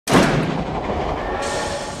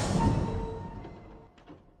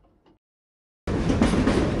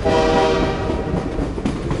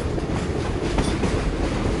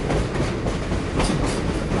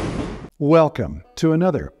Welcome to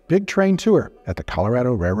another Big Train Tour at the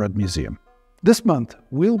Colorado Railroad Museum. This month,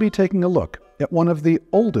 we'll be taking a look at one of the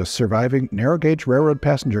oldest surviving narrow-gauge railroad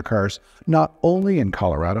passenger cars, not only in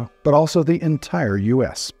Colorado, but also the entire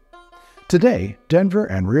U.S. Today, Denver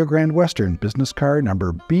and Rio Grande Western business car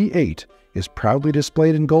number B-8 is proudly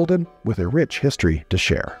displayed in golden with a rich history to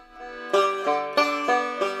share.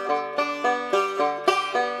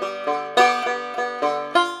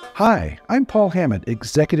 Hi, I'm Paul Hammond,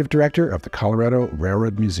 Executive Director of the Colorado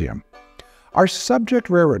Railroad Museum. Our subject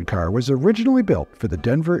railroad car was originally built for the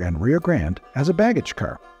Denver and Rio Grande as a baggage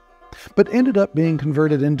car, but ended up being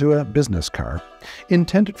converted into a business car,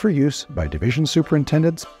 intended for use by division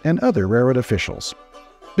superintendents and other railroad officials.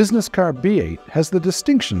 Business car B-8 has the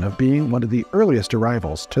distinction of being one of the earliest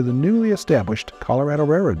arrivals to the newly established Colorado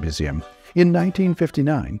Railroad Museum in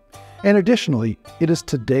 1959, and additionally, it is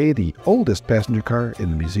today the oldest passenger car in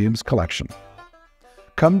the museum's collection.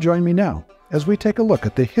 Come join me now as we take a look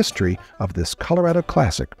at the history of this Colorado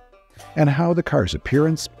classic and how the car's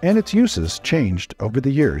appearance and its uses changed over the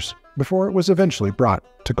years before it was eventually brought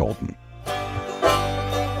to golden.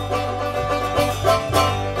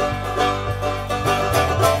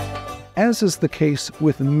 As is the case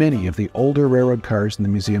with many of the older railroad cars in the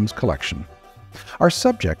museum's collection, our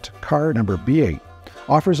subject, car number B-8,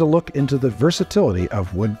 offers a look into the versatility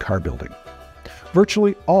of wood car building.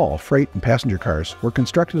 Virtually all freight and passenger cars were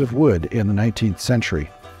constructed of wood in the 19th century,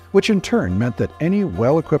 which in turn meant that any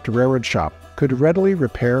well-equipped railroad shop could readily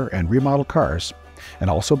repair and remodel cars, and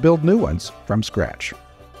also build new ones from scratch.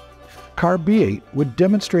 Car B-8 would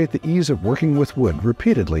demonstrate the ease of working with wood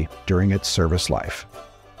repeatedly during its service life.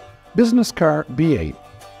 Business car B-8,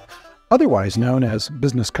 otherwise known as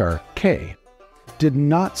business car K, did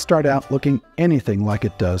not start out looking anything like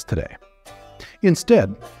it does today.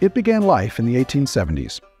 Instead, it began life in the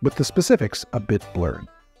 1870s, with the specifics a bit blurred.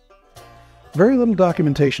 Very little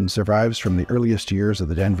documentation survives from the earliest years of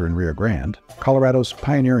the Denver and Rio Grande, Colorado's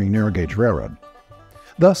pioneering narrow-gauge railroad.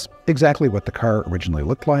 Thus, exactly what the car originally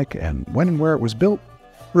looked like and when and where it was built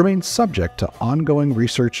remains subject to ongoing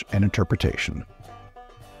research and interpretation.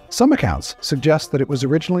 Some accounts suggest that it was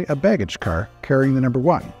originally a baggage car carrying the number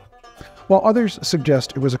 1, while others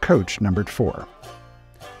suggest it was a coach numbered 4.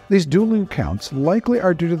 These dueling accounts likely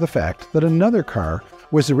are due to the fact that another car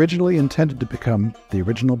was originally intended to become the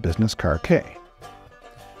original business car K.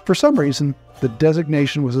 For some reason, the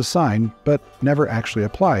designation was assigned but never actually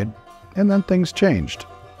applied, and then things changed.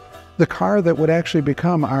 The car that would actually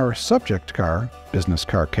become our subject car, business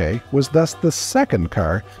car K, was thus the second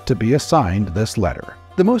car to be assigned this letter.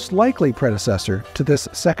 The most likely predecessor to this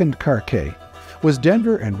second car K was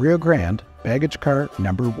Denver and Rio Grande baggage car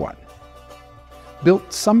number 1.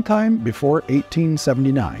 Built sometime before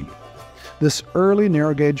 1879, this early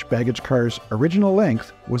narrow-gauge baggage car's original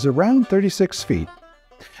length was around 36 feet,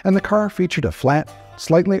 and the car featured a flat,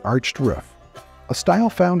 slightly arched roof, a style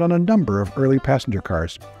found on a number of early passenger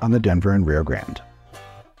cars on the Denver and Rio Grande.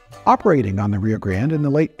 Operating on the Rio Grande in the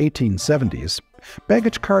late 1870s,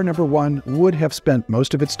 baggage car number 1 would have spent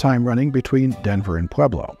most of its time running between Denver and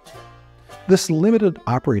Pueblo. This limited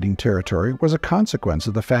operating territory was a consequence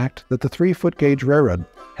of the fact that the 3-foot gauge railroad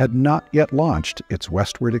had not yet launched its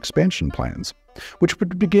westward expansion plans, which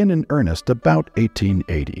would begin in earnest about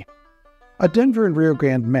 1880. A Denver and Rio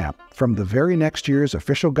Grande map from the very next year's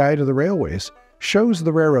official guide of the railways shows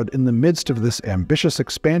the railroad in the midst of this ambitious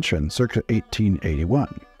expansion circa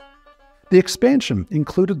 1881. The expansion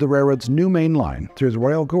included the railroad's new main line through the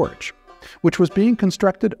Royal Gorge, which was being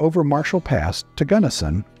constructed over Marshall Pass to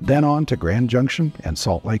Gunnison, then on to Grand Junction and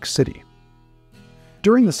Salt Lake City.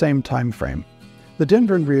 During the same time frame, the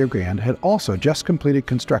Denver and Rio Grande had also just completed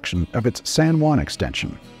construction of its San Juan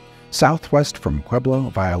extension, southwest from Pueblo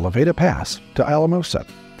via La Veta Pass to Alamosa,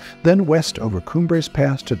 then west over Cumbres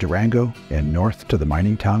Pass to Durango and north to the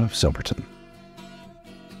mining town of Silverton.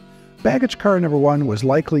 Baggage car number 1 was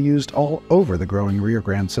likely used all over the growing Rio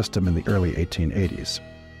Grande system in the early 1880s.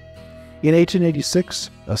 In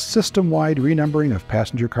 1886, a system-wide renumbering of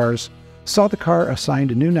passenger cars saw the car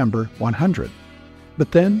assigned a new number 100,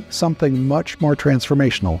 but then something much more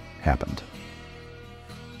transformational happened.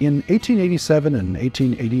 In 1887 and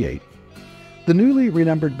 1888, the newly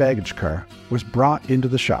renumbered baggage car was brought into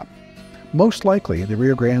the shop, most likely the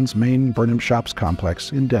Rio Grande's main Burnham Shops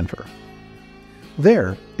complex in Denver.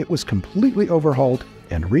 There, it was completely overhauled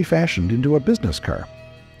and refashioned into a business car,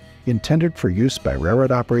 intended for use by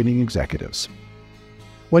railroad operating executives.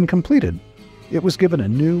 When completed, it was given a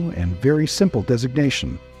new and very simple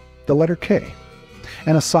designation, the letter K,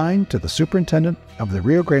 and assigned to the superintendent of the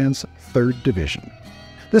Rio Grande's 3rd Division.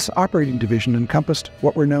 This operating division encompassed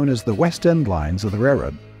what were known as the West End lines of the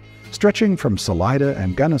railroad, stretching from Salida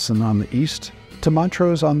and Gunnison on the east to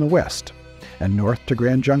Montrose on the west, and north to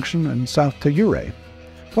Grand Junction and south to Ouray,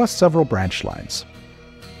 plus several branch lines.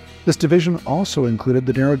 This division also included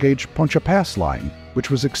the narrow-gauge Poncha Pass line, which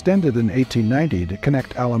was extended in 1890 to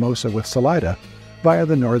connect Alamosa with Salida via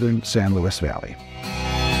the northern San Luis Valley.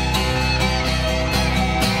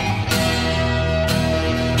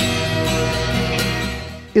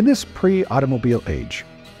 In this pre-automobile age,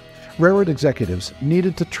 railroad executives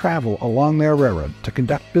needed to travel along their railroad to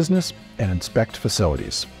conduct business and inspect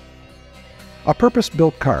facilities. A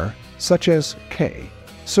purpose-built car, such as K,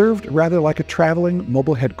 served rather like a traveling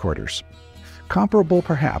mobile headquarters, comparable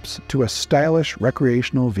perhaps to a stylish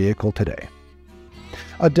recreational vehicle today.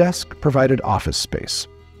 A desk provided office space.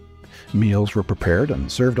 Meals were prepared and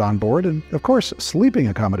served on board, and of course, sleeping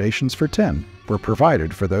accommodations for 10 were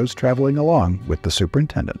provided for those traveling along with the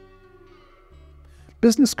superintendent.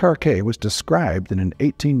 Business Car K was described in an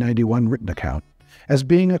 1891 written account as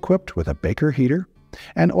being equipped with a Baker heater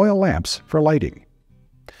and oil lamps for lighting.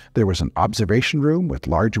 There was an observation room with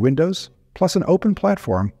large windows, plus an open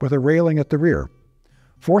platform with a railing at the rear,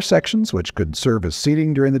 4 sections which could serve as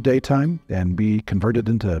seating during the daytime and be converted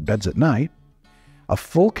into beds at night, a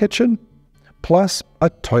full kitchen, plus a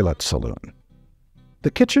toilet saloon.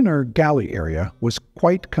 The kitchen or galley area was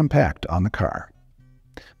quite compact on the car.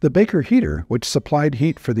 The Baker heater, which supplied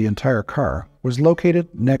heat for the entire car, was located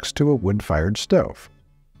next to a wood-fired stove.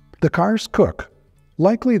 The car's cook,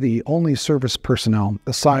 likely the only service personnel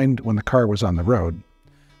assigned when the car was on the road,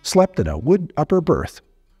 slept in a wood upper berth,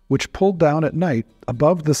 which pulled down at night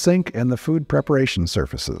above the sink and the food preparation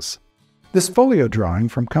surfaces. This folio drawing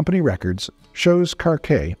from company records shows Car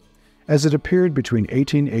K as it appeared between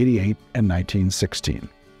 1888 and 1916.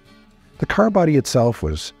 The car body itself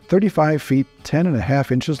was 35 feet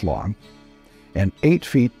 10.5 inches long and 8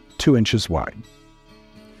 feet 2 inches wide.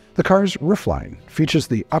 The car's roofline features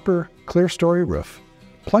the upper clear-story roof,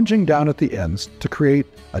 plunging down at the ends to create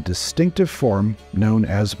a distinctive form known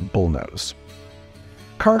as bullnose.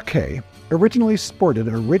 Car K originally sported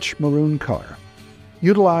a rich maroon color,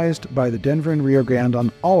 utilized by the Denver and Rio Grande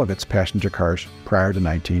on all of its passenger cars prior to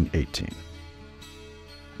 1918.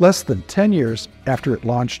 Less than 10 years after it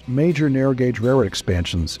launched major narrow-gauge railroad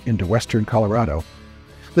expansions into western Colorado,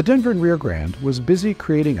 the Denver and Rio Grande was busy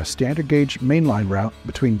creating a standard-gauge mainline route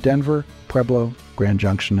between Denver, Pueblo, Grand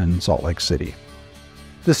Junction, and Salt Lake City.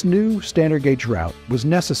 This new standard-gauge route was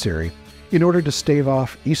necessary in order to stave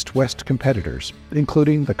off east-west competitors,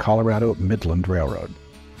 including the Colorado Midland Railroad.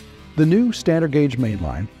 The new standard-gauge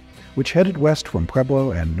mainline, which headed west from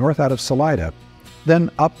Pueblo and north out of Salida,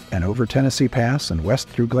 then up and over Tennessee Pass and west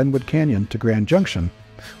through Glenwood Canyon to Grand Junction,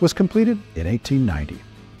 was completed in 1890.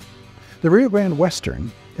 The Rio Grande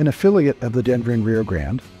Western, an affiliate of the Denver and Rio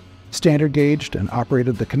Grande, standard-gauged and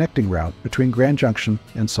operated the connecting route between Grand Junction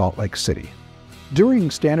and Salt Lake City.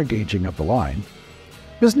 During standard gauging of the line,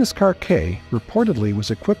 Business Car K reportedly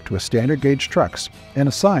was equipped with standard-gauge trucks and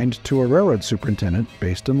assigned to a railroad superintendent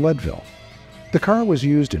based in Leadville. The car was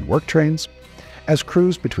used in work trains as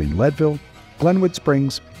crews between Leadville, Glenwood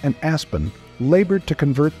Springs, and Aspen labored to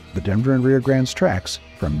convert the Denver and Rio Grande's tracks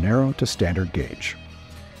from narrow to standard gauge.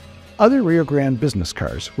 Other Rio Grande business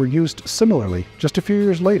cars were used similarly just a few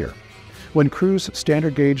years later, when crews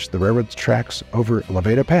standard-gauged the railroad's tracks over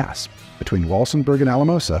Levada Pass between Walsenburg and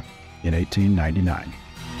Alamosa in 1899.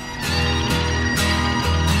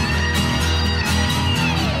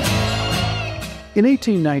 In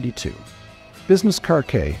 1892, Business Car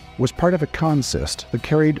K was part of a consist that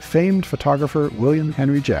carried famed photographer William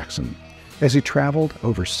Henry Jackson as he traveled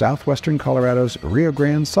over southwestern Colorado's Rio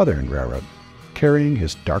Grande Southern Railroad, carrying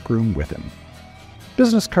his darkroom with him.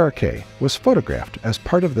 Business Car K was photographed as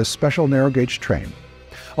part of this special narrow-gauge train,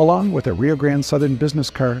 along with a Rio Grande Southern business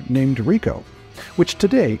car named Rico, which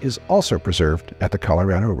today is also preserved at the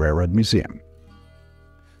Colorado Railroad Museum.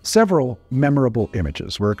 Several memorable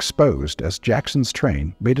images were exposed as Jackson's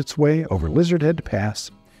train made its way over Lizard Head Pass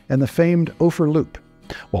and the famed Ophir Loop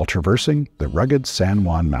while traversing the rugged San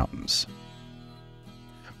Juan Mountains.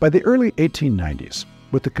 By the early 1890s,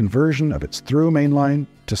 with the conversion of its through mainline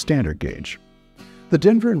to standard gauge, the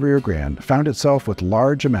Denver and Rio Grande found itself with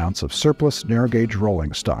large amounts of surplus narrow-gauge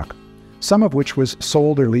rolling stock, some of which was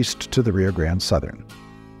sold or leased to the Rio Grande Southern.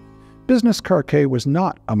 Business Car K was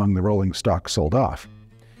not among the rolling stock sold off,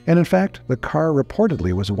 and in fact, the car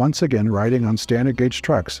reportedly was once again riding on standard-gauge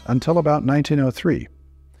trucks until about 1903,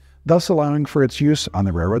 thus allowing for its use on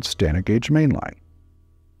the railroad's standard-gauge mainline.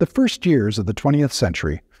 The first years of the 20th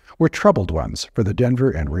century were troubled ones for the Denver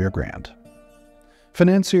and Rio Grande.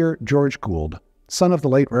 Financier George Gould, son of the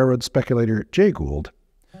late railroad speculator Jay Gould,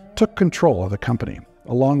 took control of the company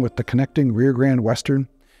along with the connecting Rio Grande Western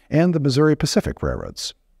and the Missouri Pacific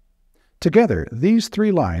railroads. Together, these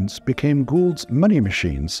three lines became Gould's money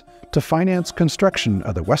machines to finance construction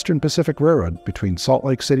of the Western Pacific Railroad between Salt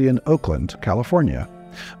Lake City and Oakland, California,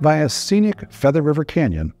 via scenic Feather River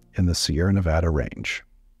Canyon in the Sierra Nevada range.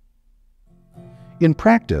 In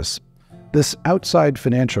practice, this outside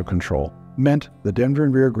financial control meant the Denver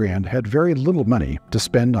and Rio Grande had very little money to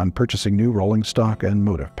spend on purchasing new rolling stock and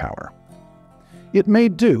motive power. It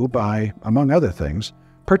made do by, among other things,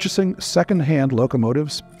 purchasing second-hand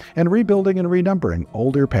locomotives and rebuilding and renumbering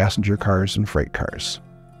older passenger cars and freight cars.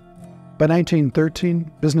 By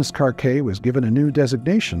 1913, Business Car K was given a new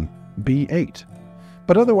designation, B-8,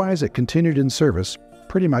 but otherwise it continued in service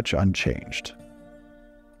pretty much unchanged.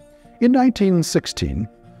 In 1916,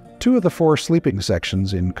 two of the four sleeping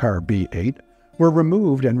sections in car B-8 were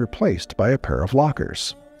removed and replaced by a pair of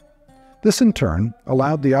lockers. This in turn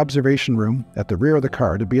allowed the observation room at the rear of the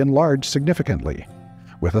car to be enlarged significantly,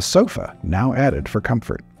 with a sofa now added for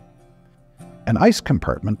comfort. An ice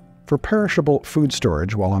compartment for perishable food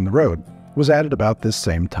storage while on the road was added about this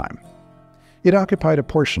same time. It occupied a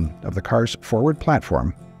portion of the car's forward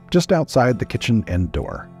platform just outside the kitchen end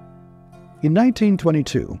door. In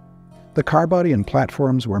 1922, the car body and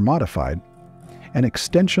platforms were modified and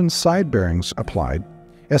extension side bearings applied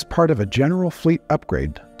as part of a general fleet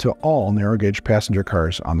upgrade to all narrow-gauge passenger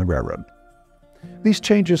cars on the railroad. These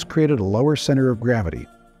changes created a lower center of gravity,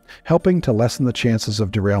 helping to lessen the chances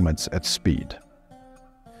of derailments at speed.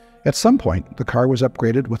 At some point, the car was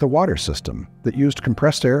upgraded with a water system that used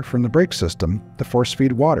compressed air from the brake system to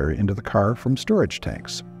force-feed water into the car from storage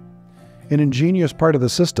tanks. An ingenious part of the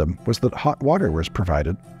system was that hot water was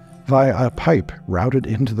provided via a pipe routed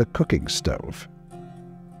into the cooking stove.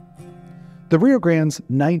 The Rio Grande's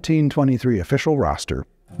 1923 official roster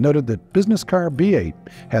noted that Business Car B-8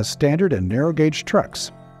 has standard and narrow-gauge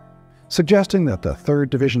trucks, suggesting that the 3rd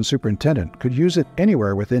Division Superintendent could use it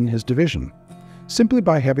anywhere within his division, simply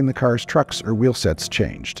by having the car's trucks or wheel sets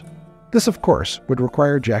changed. This, of course, would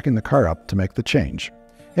require jacking the car up to make the change,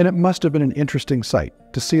 and it must have been an interesting sight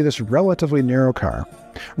to see this relatively narrow car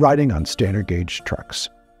riding on standard-gauge trucks.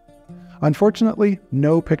 Unfortunately,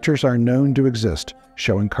 no pictures are known to exist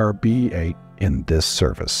showing car B-8 in this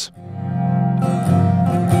service.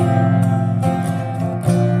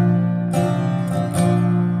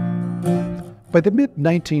 By the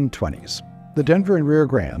mid-1920s, the Denver and Rio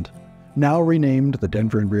Grande, now renamed the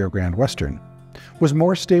Denver and Rio Grande Western, was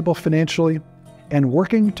more stable financially and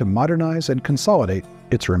working to modernize and consolidate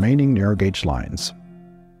its remaining narrow-gauge lines.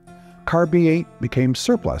 Car B-8 became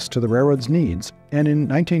surplus to the railroad's needs, and in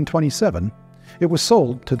 1927, it was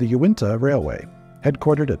sold to the Uinta Railway,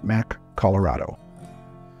 headquartered at Mac, Colorado.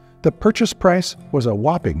 The purchase price was a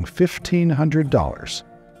whopping $1,500,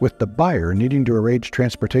 with the buyer needing to arrange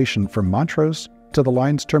transportation from Montrose to the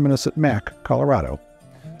line's terminus at Mac, Colorado,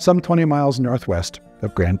 some 20 miles northwest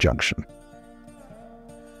of Grand Junction.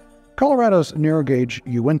 Colorado's narrow-gauge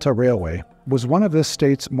Uinta Railway was one of this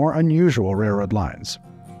state's more unusual railroad lines.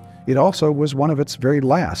 It also was one of its very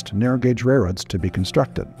last narrow-gauge railroads to be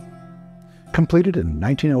constructed. Completed in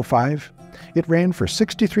 1905, it ran for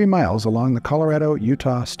 63 miles along the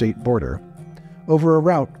Colorado-Utah state border, over a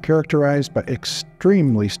route characterized by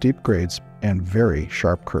extremely steep grades and very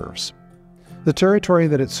sharp curves. The territory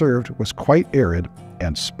that it served was quite arid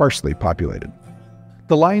and sparsely populated.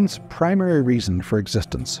 The line's primary reason for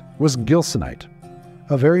existence was gilsonite,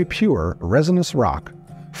 a very pure resinous rock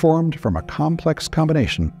formed from a complex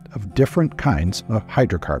combination of different kinds of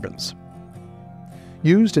hydrocarbons.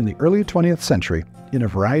 Used in the early 20th century in a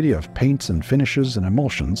variety of paints and finishes and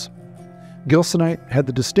emulsions, gilsonite had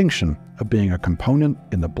the distinction of being a component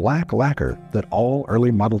in the black lacquer that all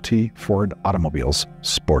early Model T Ford automobiles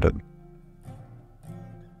sported.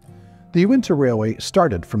 The Uinta Railway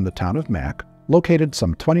started from the town of Mac, located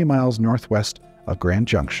some 20 miles northwest of Grand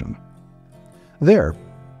Junction. There,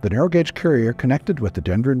 the narrow-gauge carrier connected with the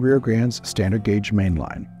Denver and Rio Grande's standard-gauge main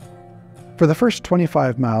line. For the first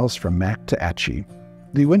 25 miles from Mac to Atchee,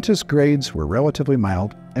 the Uinta's grades were relatively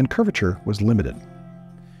mild and curvature was limited.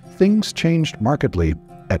 Things changed markedly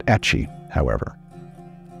at Atchee, however.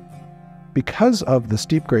 Because of the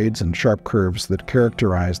steep grades and sharp curves that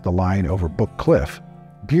characterized the line over Book Cliff,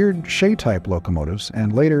 geared Shay-type locomotives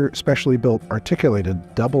and later specially built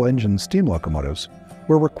articulated double-engine steam locomotives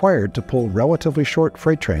were required to pull relatively short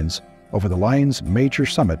freight trains over the line's major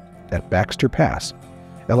summit at Baxter Pass,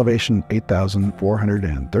 elevation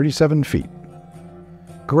 8,437 feet.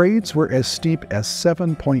 Grades were as steep as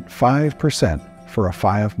 7.5% for a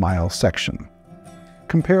 5-mile section.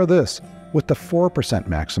 Compare this with the 4%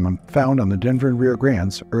 maximum found on the Denver and Rio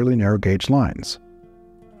Grande's early narrow-gauge lines.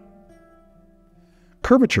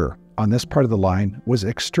 curvature on this part of the line was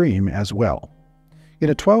extreme as well. In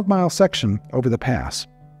a 12-mile section over the pass,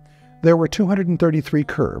 there were 233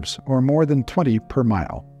 curves, or more than 20 per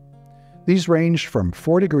mile. These ranged from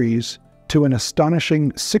 4 degrees to an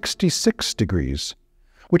astonishing 66 degrees,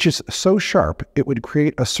 which is so sharp it would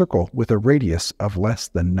create a circle with a radius of less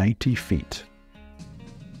than 90 feet.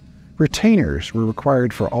 Retainers were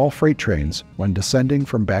required for all freight trains when descending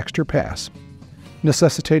from Baxter Pass,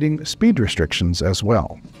 necessitating speed restrictions as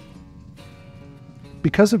well.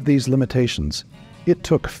 Because of these limitations, it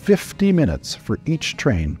took 50 minutes for each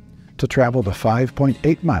train to travel the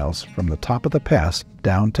 5.8 miles from the top of the pass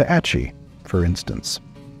down to Atchee, for instance.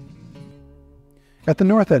 At the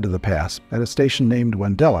north end of the pass, at a station named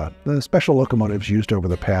Wendella, the special locomotives used over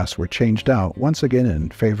the pass were changed out once again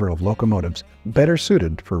in favor of locomotives better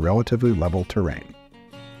suited for relatively level terrain.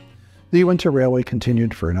 The Uinta Railway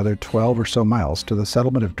continued for another 12 or so miles to the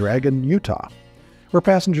settlement of Dragon, Utah, where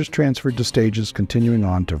passengers transferred to stages continuing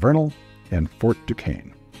on to Vernal and Fort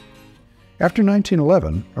Duquesne. After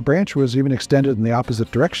 1911, a branch was even extended in the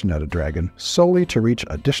opposite direction out of Dragon, solely to reach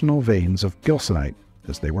additional veins of gilsonite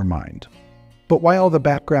as they were mined. But why all the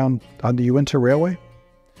background on the Uinta Railway?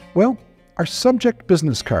 Well, our subject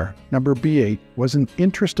business car, number B-8, was an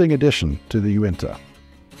interesting addition to the Uinta.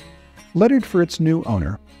 Lettered for its new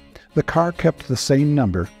owner, the car kept the same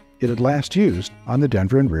number it had last used on the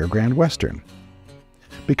Denver and Rio Grande Western.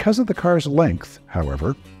 Because of the car's length,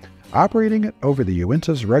 however, operating it over the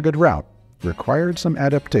Uinta's rugged route required some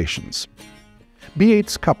adaptations.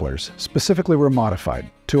 B-8's couplers specifically were modified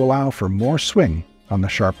to allow for more swing on the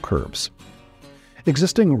sharp curves.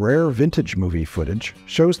 Existing rare vintage movie footage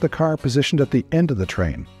shows the car positioned at the end of the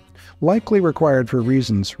train, likely required for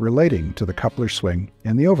reasons relating to the coupler swing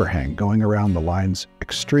and the overhang going around the line's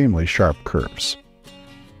extremely sharp curves.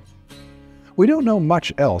 We don't know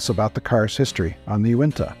much else about the car's history on the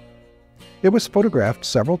Uinta. It was photographed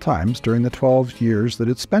several times during the 12 years that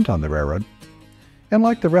it spent on the railroad, and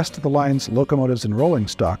like the rest of the line's locomotives and rolling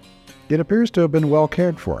stock, it appears to have been well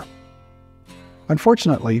cared for.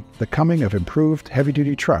 Unfortunately, the coming of improved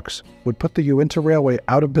heavy-duty trucks would put the Uinta Railway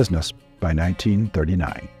out of business by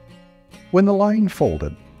 1939. When the line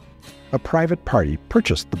folded, a private party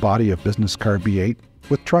purchased the body of business car B-8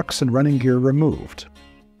 with trucks and running gear removed.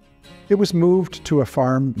 It was moved to a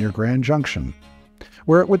farm near Grand Junction,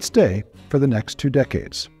 where it would stay for the next 2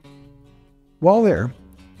 decades. While there,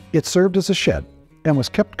 it served as a shed and was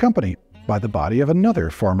kept company by the body of another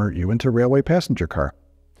former Uinta Railway passenger car,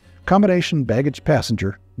 combination baggage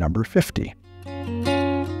passenger number 50.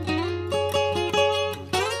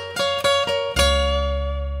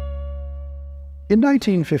 In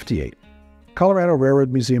 1958, Colorado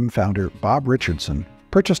Railroad Museum founder Bob Richardson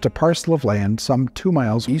purchased a parcel of land some 2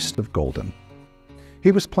 miles east of Golden.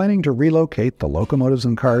 He was planning to relocate the locomotives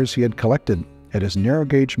and cars he had collected at his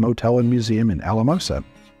narrow-gauge motel and museum in Alamosa,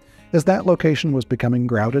 as that location was becoming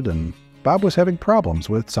crowded and Bob was having problems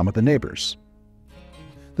with some of the neighbors.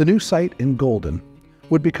 The new site in Golden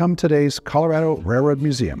would become today's Colorado Railroad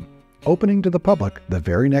Museum, opening to the public the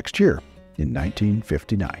very next year, in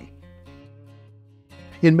 1959.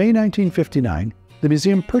 In May 1959, the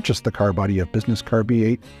museum purchased the car body of business car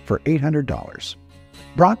B-8 for $800.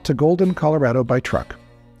 Brought to Golden, Colorado by truck,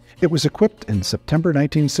 it was equipped in September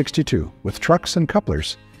 1962 with trucks and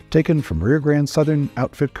couplers taken from Rio Grande Southern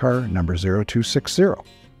outfit car number 0260,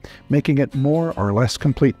 making it more or less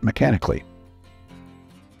complete mechanically.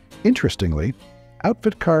 Interestingly,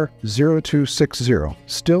 outfit car 0260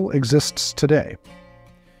 still exists today.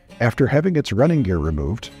 After having its running gear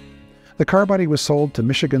removed, the car body was sold to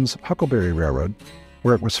Michigan's Huckleberry Railroad,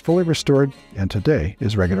 where it was fully restored and today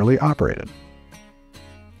is regularly operated.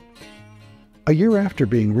 A year after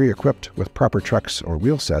being re-equipped with proper trucks or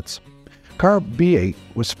wheel sets, car B-8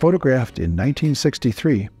 was photographed in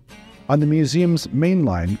 1963 on the museum's main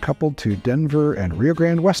line coupled to Denver and Rio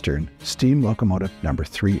Grande Western steam locomotive number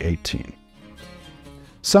 318.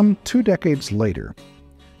 Some 2 decades later,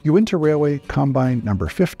 Uinta Railway Combine number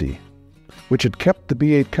 50, which had kept the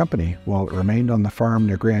B-8 company while it remained on the farm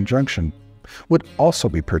near Grand Junction, would also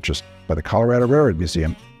be purchased by the Colorado Railroad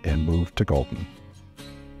Museum and moved to Golden.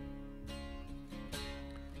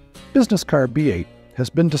 Business car B-8 has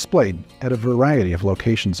been displayed at a variety of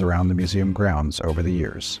locations around the museum grounds over the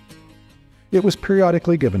years. It was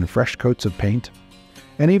periodically given fresh coats of paint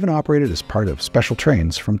and even operated as part of special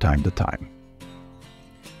trains from time to time.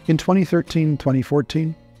 In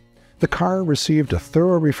 2013-2014, the car received a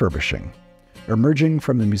thorough refurbishing, emerging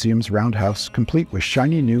from the museum's roundhouse complete with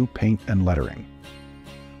shiny new paint and lettering.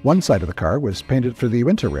 One side of the car was painted for the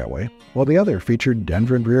Uinta Railway, while the other featured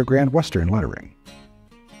Denver and Rio Grande Western lettering.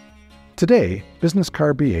 Today, Business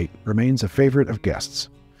Car B-8 remains a favorite of guests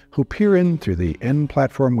who peer in through the end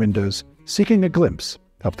platform windows seeking a glimpse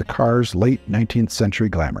of the car's late 19th century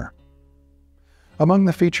glamour. Among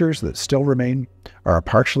the features that still remain are a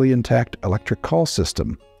partially intact electric call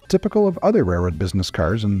system, typical of other railroad business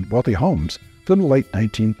cars and wealthy homes from the late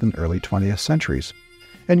 19th and early 20th centuries,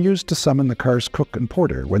 and used to summon the car's cook and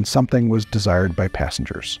porter when something was desired by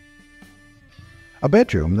passengers. A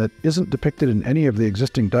bedroom that isn't depicted in any of the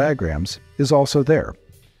existing diagrams is also there,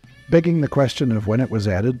 begging the question of when it was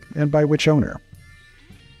added and by which owner.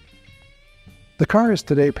 The car is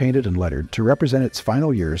today painted and lettered to represent its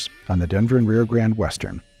final years on the Denver and Rio Grande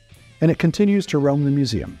Western, and it continues to roam the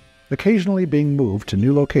museum, occasionally being moved to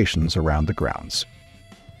new locations around the grounds.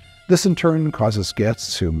 This in turn causes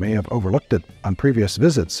guests who may have overlooked it on previous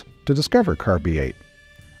visits to discover Car B-8,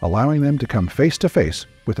 allowing them to come face to face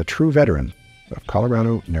with a true veteran of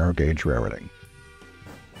Colorado narrow gauge railroading.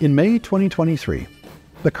 In May 2023,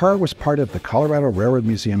 the car was part of the Colorado Railroad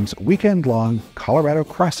Museum's weekend-long Colorado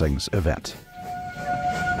Crossings event.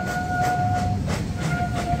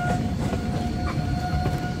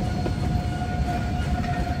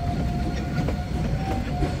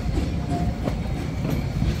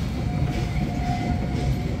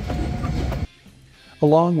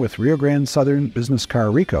 Along with Rio Grande Southern business car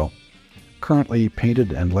Rico, currently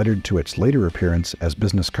painted and lettered to its later appearance as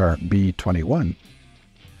business car B-21,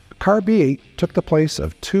 Car B-8 took the place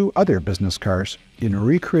of two other business cars in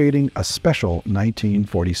recreating a special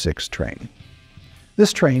 1946 train.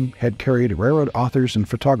 This train had carried railroad authors and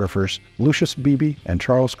photographers Lucius Beebe and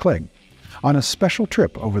Charles Clegg on a special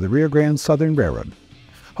trip over the Rio Grande Southern Railroad,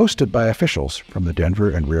 hosted by officials from the Denver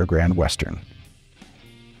and Rio Grande Western.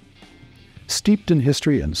 Steeped in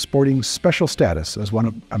history and sporting special status as one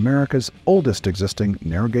of America's oldest existing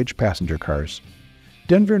narrow-gauge passenger cars,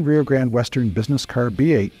 Denver and Rio Grande Western business car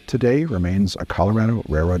B-8 today remains a Colorado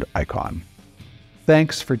Railroad icon.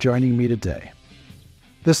 Thanks for joining me today.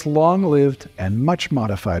 This long-lived and much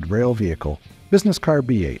modified rail vehicle, business car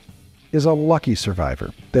B-8, is a lucky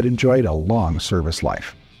survivor that enjoyed a long service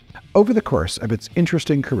life. Over the course of its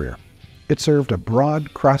interesting career, it served a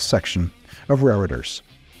broad cross-section of railroaders,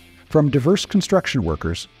 from diverse construction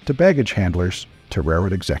workers to baggage handlers to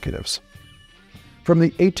railroad executives. From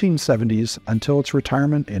the 1870s until its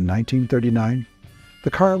retirement in 1939,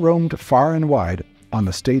 the car roamed far and wide on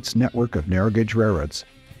the state's network of narrow-gauge railroads,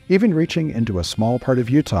 even reaching into a small part of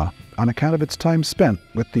Utah on account of its time spent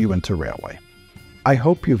with the Uinta Railway. I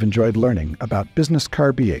hope you've enjoyed learning about business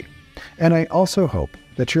car B-8, and I also hope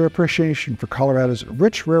that your appreciation for Colorado's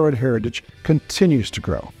rich railroad heritage continues to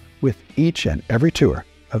grow with each and every tour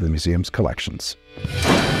of the museum's collections.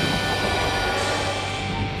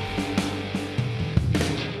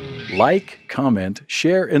 Like, comment,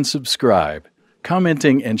 share, and subscribe.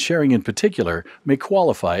 Commenting and sharing in particular may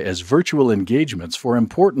qualify as virtual engagements for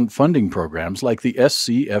important funding programs like the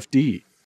SCFD.